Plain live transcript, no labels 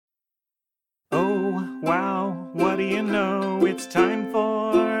Wow, what do you know? It's time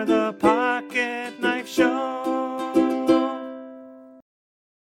for the Pocket Knife Show.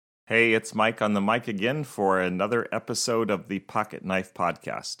 Hey, it's Mike on the mic again for another episode of the Pocket Knife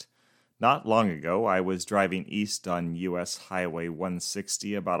Podcast. Not long ago, I was driving east on U.S. Highway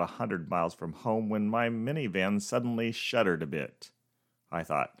 160 about 100 miles from home when my minivan suddenly shuddered a bit. I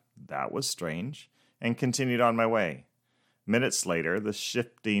thought, that was strange, and continued on my way. Minutes later, the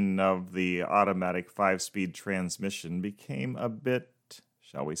shifting of the automatic 5-speed transmission became a bit,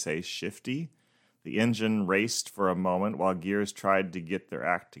 shall we say, shifty. The engine raced for a moment while gears tried to get their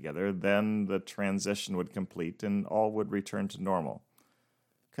act together. Then the transition would complete and all would return to normal.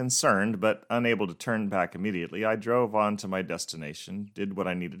 Concerned, but unable to turn back immediately, I drove on to my destination, did what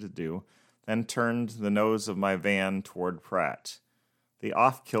I needed to do, then turned the nose of my van toward Pratt. The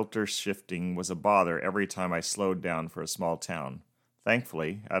off-kilter shifting was a bother every time I slowed down for a small town.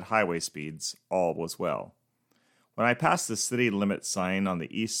 Thankfully, at highway speeds, all was well. When I passed the city limit sign on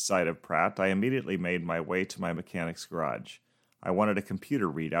the east side of Pratt, I immediately made my way to my mechanic's garage. I wanted a computer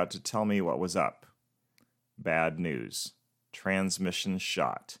readout to tell me what was up. Bad news. Transmission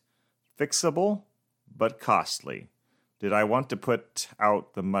shot. Fixable, but costly. Did I want to put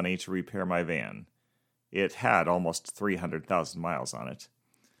out the money to repair my van? It had almost 300,000 miles on it.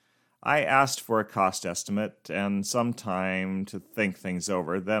 I asked for a cost estimate and some time to think things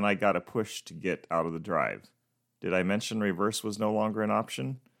over, then I got a push to get out of the drive. Did I mention reverse was no longer an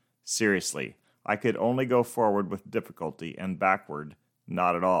option? Seriously, I could only go forward with difficulty and backward,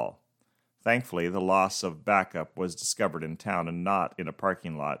 not at all. Thankfully, the loss of backup was discovered in town and not in a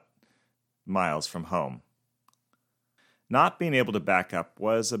parking lot miles from home. Not being able to back up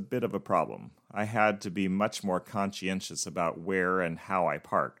was a bit of a problem. I had to be much more conscientious about where and how I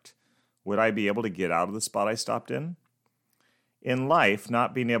parked. Would I be able to get out of the spot I stopped in? In life,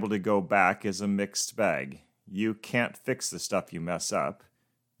 not being able to go back is a mixed bag. You can't fix the stuff you mess up.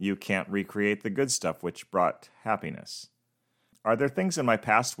 You can't recreate the good stuff which brought happiness. Are there things in my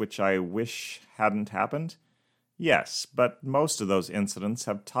past which I wish hadn't happened? Yes, but most of those incidents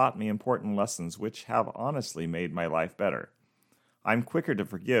have taught me important lessons which have honestly made my life better. I'm quicker to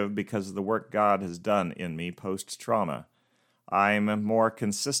forgive because of the work God has done in me post-trauma. I'm more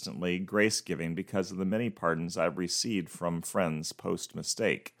consistently grace-giving because of the many pardons I've received from friends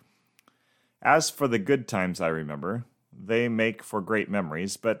post-mistake. As for the good times I remember, they make for great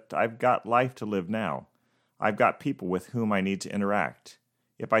memories, but I've got life to live now. I've got people with whom I need to interact.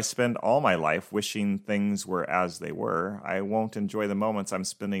 If I spend all my life wishing things were as they were, I won't enjoy the moments I'm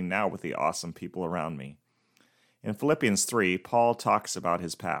spending now with the awesome people around me. In Philippians 3, Paul talks about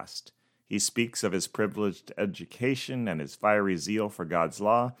his past. He speaks of his privileged education and his fiery zeal for God's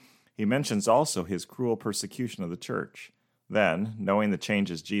law. He mentions also his cruel persecution of the church. Then, knowing the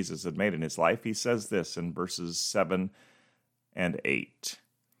changes Jesus had made in his life, he says this in verses 7 and 8.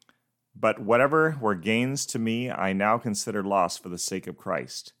 But whatever were gains to me, I now consider loss for the sake of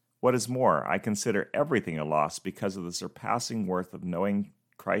Christ. What is more, I consider everything a loss because of the surpassing worth of knowing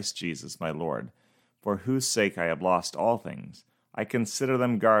Christ Jesus my Lord, for whose sake I have lost all things. I consider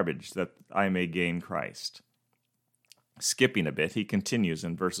them garbage that I may gain Christ. Skipping a bit, he continues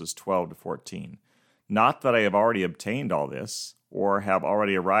in verses 12 to 14. Not that I have already obtained all this, or have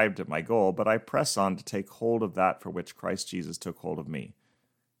already arrived at my goal, but I press on to take hold of that for which Christ Jesus took hold of me.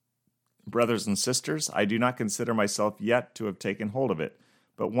 Brothers and sisters, I do not consider myself yet to have taken hold of it,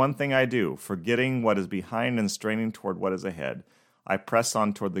 but one thing I do, forgetting what is behind and straining toward what is ahead, I press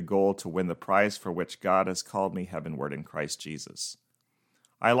on toward the goal to win the prize for which God has called me heavenward in Christ Jesus.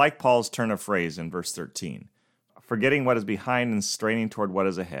 I like Paul's turn of phrase in verse 13, forgetting what is behind and straining toward what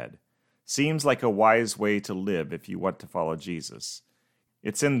is ahead. Seems like a wise way to live if you want to follow Jesus.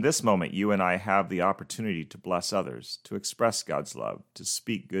 It's in this moment you and I have the opportunity to bless others, to express God's love, to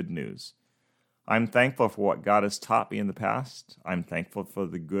speak good news. I'm thankful for what God has taught me in the past. I'm thankful for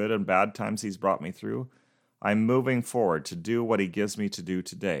the good and bad times He's brought me through. I'm moving forward to do what He gives me to do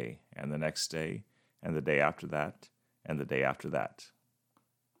today, and the next day, and the day after that, and the day after that.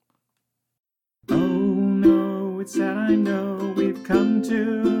 Oh no, it's sad I know we've come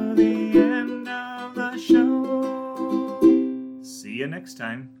to the end of the show. See you next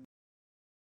time.